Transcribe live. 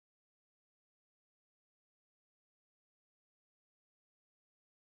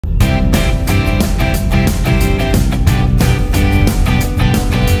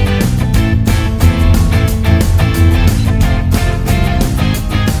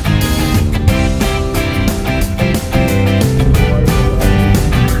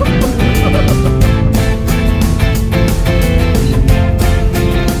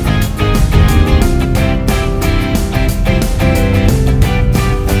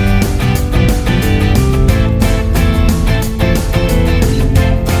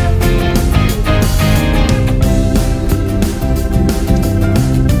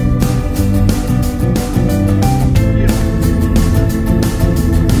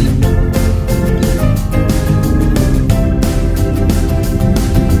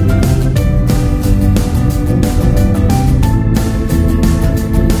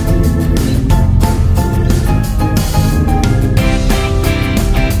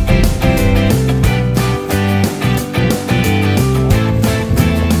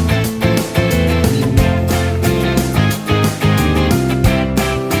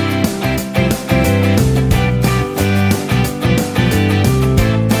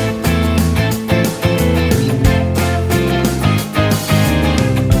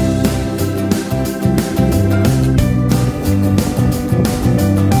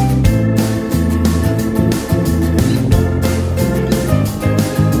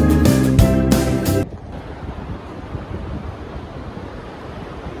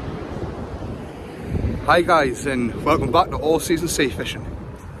Hi guys, and welcome back to All Season Sea Fishing.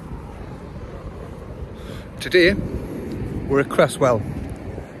 Today we're at Cresswell.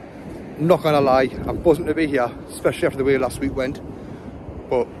 Not gonna lie, I'm buzzing to be here, especially after the way last week went.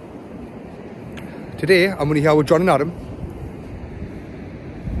 But today I'm only here with John and Adam.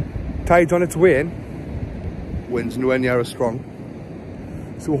 Tide's on its way in, wind's nowhere near as strong.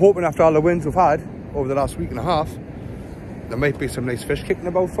 So we're hoping after all the winds we've had over the last week and a half, there might be some nice fish kicking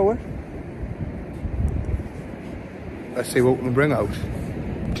about for it. Let's see what we can bring out.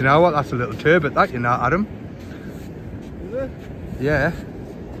 Do you know what? That's a little turbot, that, you know, Adam. Is it? Yeah.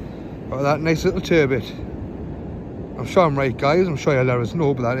 Got that nice little turbot. I'm sure I'm right, guys. I'm sure you'll let us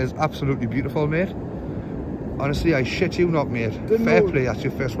know, but that is absolutely beautiful, mate. Honestly, I shit you not, mate. Fair play, that's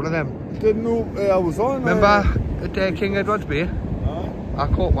your first one of them. Didn't know I was on. Remember at King Edward's Bay? I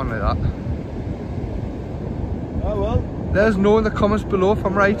caught one like that. Oh well. Let us know in the comments below if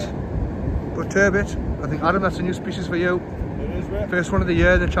I'm right. But turbot, I think, Adam, that's a new species for you. It is, mate. First one of the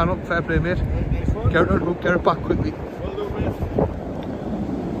year in the channel. Fair play, mate. Right, nice one. Get it on hook, get it back quickly. Well done,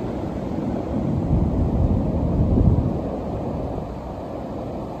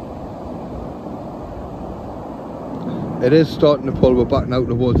 mate. It is starting to pull. We're back now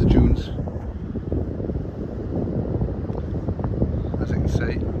towards the dunes, as you can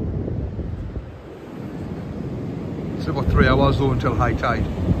see. It's about 3 hours though until high tide.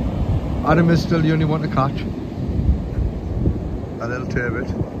 Adam is still the only one to catch. A little turbot.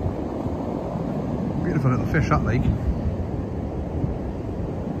 Beautiful little fish, that like.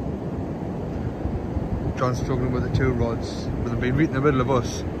 John's struggling with the 2 rods, with them being right in the middle of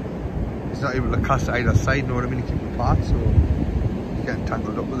us. He's not able to cast it either side, you know what I mean, to keep them apart, so he's getting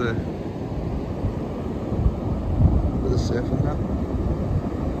tangled up with the surf and that.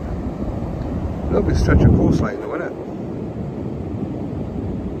 Lovely stretch of coastline though, isn't it?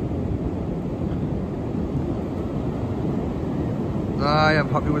 I am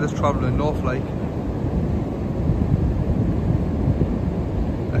happy with this travelling north like.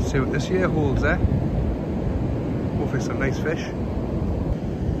 Let's see what this year holds there. Hopefully some nice fish.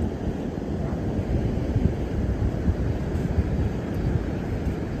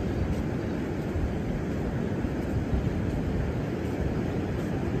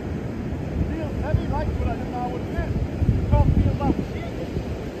 Heavy like, but I didn't know what it is. Can't feel that shit.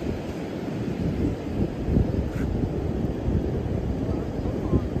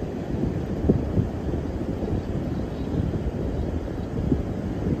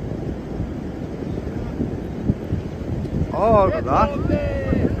 Oh, look at that.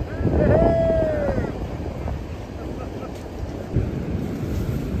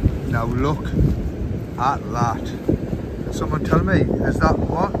 Now look at that. Can someone tell me, is that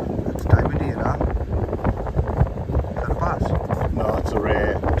what? It's diamond ear, that. Is that a bass? No, it's a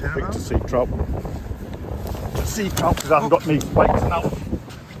rare thing to sea trout. To sea trout because I haven't got any spikes now.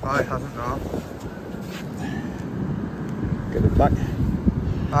 Oh, it hasn't, no. Get it back.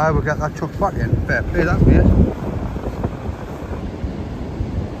 I will get that chucked back in. Fair play, that mate.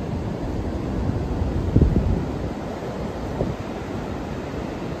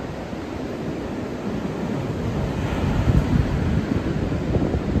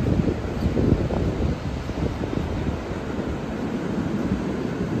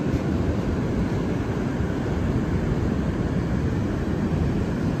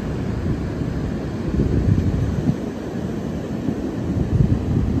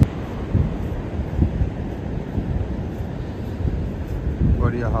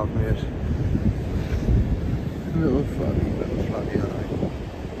 What do you have, mate? Little flatty, alright.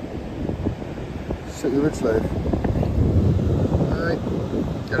 Sick of its life. Alright.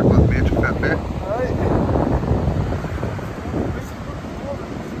 Get it back, mate. Fair play. Alright.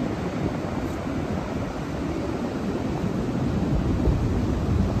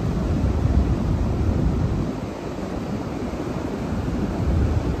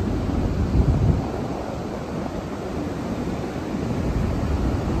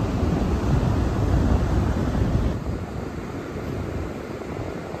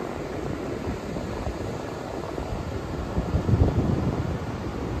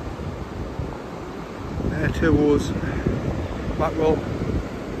 Two oars, mackerel,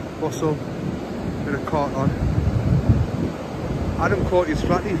 mussel, bit of carp on. Adam caught his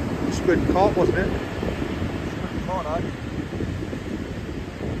flatty, squid and carp, wasn't it? Squid and carp, aye.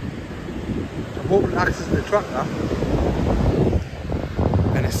 I'm hoping it acts as an attractor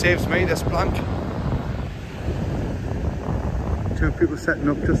and it saves me this blank. 2 people setting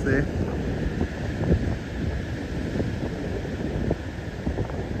up just there.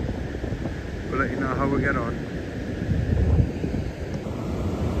 We'll let you know how we get on.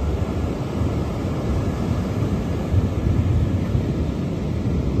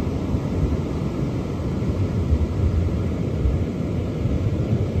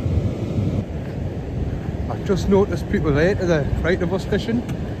 just noticed people there to the right of us fishing.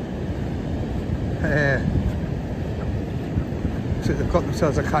 So they've got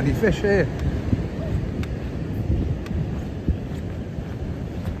themselves a candy fish here.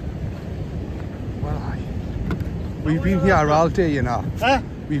 Well, aye. We've been here all day, you know. Huh?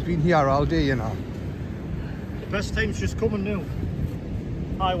 We've been here all day, you know. The best time's just coming now.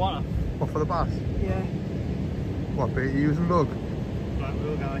 High water. What, for the bass? Yeah. What bait are you using, lug? Black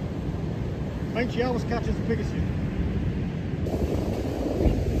wheel guy. Ain't she always catches the biggest one?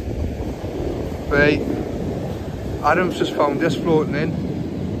 Right. Adam's just found this floating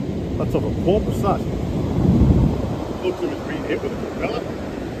in. That's of a porpoise, that. Looks like it's been hit with a propeller.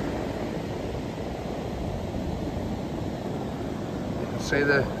 See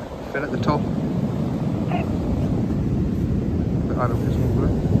the fin at the top? But Adam is over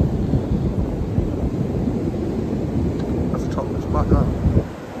it. That's the top of his back, that.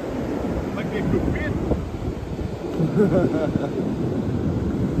 Might be a good bait.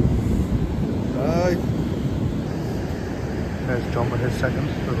 Aye. There's John with his second,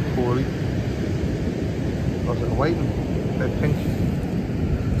 little poorly. Was it a white one? Bit pink.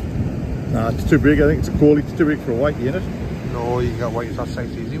 Nah, it's too big. I think it's a quality. It's too big for a whitey, isn't it? No, you can get whites that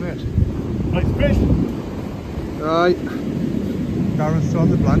size easy, mate. Nice fish. Right. Darren's still on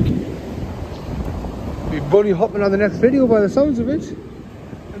the blank. We're bunny hopping on the next video by the sounds of it.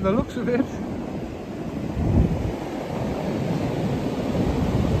 And the looks of it.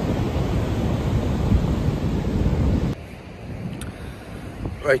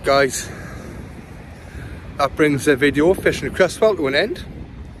 Right guys, that brings the video fishing the cresswell to an end.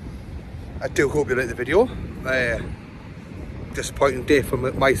 I do hope you liked the video. Disappointing day for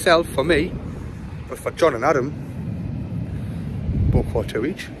myself, for me, but for John and Adam, both caught 2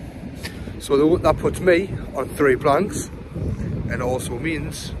 each. So that puts me on 3 blanks, and also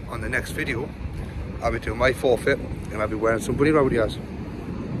means on the next video I'll be doing my forfeit and I'll be wearing some bunny rabbit ears.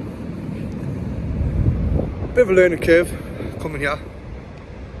 Bit of a learning curve coming here.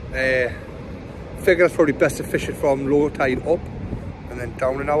 Figure it's probably best to fish it from low tide up and then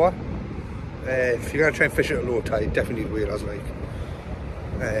down an hour. If you're going to try and fish it at low tide, definitely need waders, like.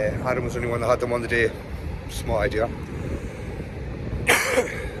 Adam was the only one that had them on the day. Smart idea.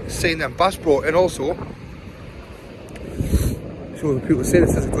 Seeing them bass brought in also. So the people say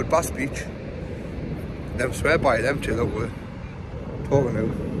this is a good bass beach. Them swear by them too that we're talking now.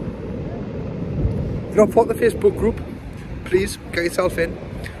 If you're not part of the Facebook group, please get yourself in.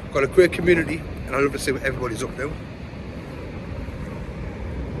 Got a great community and I love to see what everybody's up to.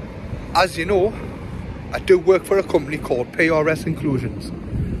 As you know, I do work for a company called PRS Inclusions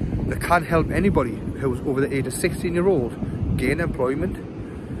that can help anybody who's over the age of 16-year-old gain employment.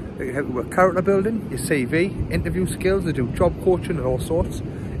 They can help you with character building, your CV, interview skills, they do job coaching and all sorts.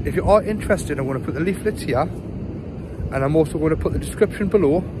 If you are interested, I'm going to put the leaflets here and I'm also going to put the description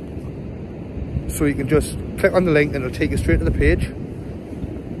below so you can just click on the link and it'll take you straight to the page,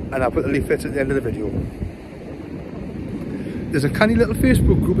 and I'll put the leaflets at the end of the video. There's a canny little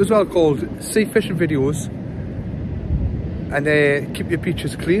Facebook group as well called Sea Fishing Videos, and keep your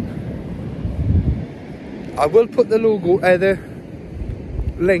beaches clean. I will put the logo, the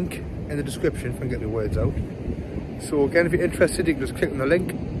link in the description if I can get the words out. So again, if you're interested, you can just click on the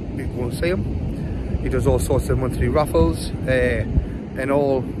link, you can go and see him. He does all sorts of monthly raffles, and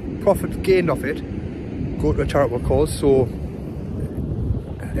all profits gained off it go to a charitable cause, so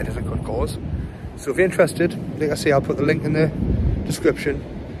it is a good cause. So if you're interested, like I say, I'll put the link in the description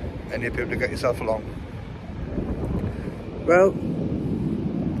and you'll be able to get yourself along. Well,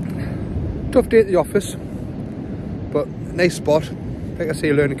 tough day at the office, but nice spot. Like I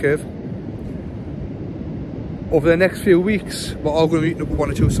say, learning curve. Over the next few weeks, we're all going to meet up with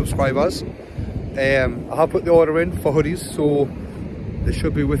 1 or 2 subscribers. I have put the order in for hoodies, so they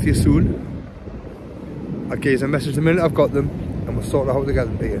should be with you soon. I'll give you a message the minute I've got them, and we'll sort out how to get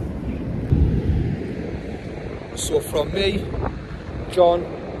them to you. So from me, John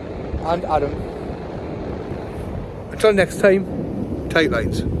and Adam, until next time, tight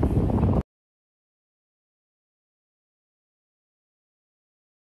lines.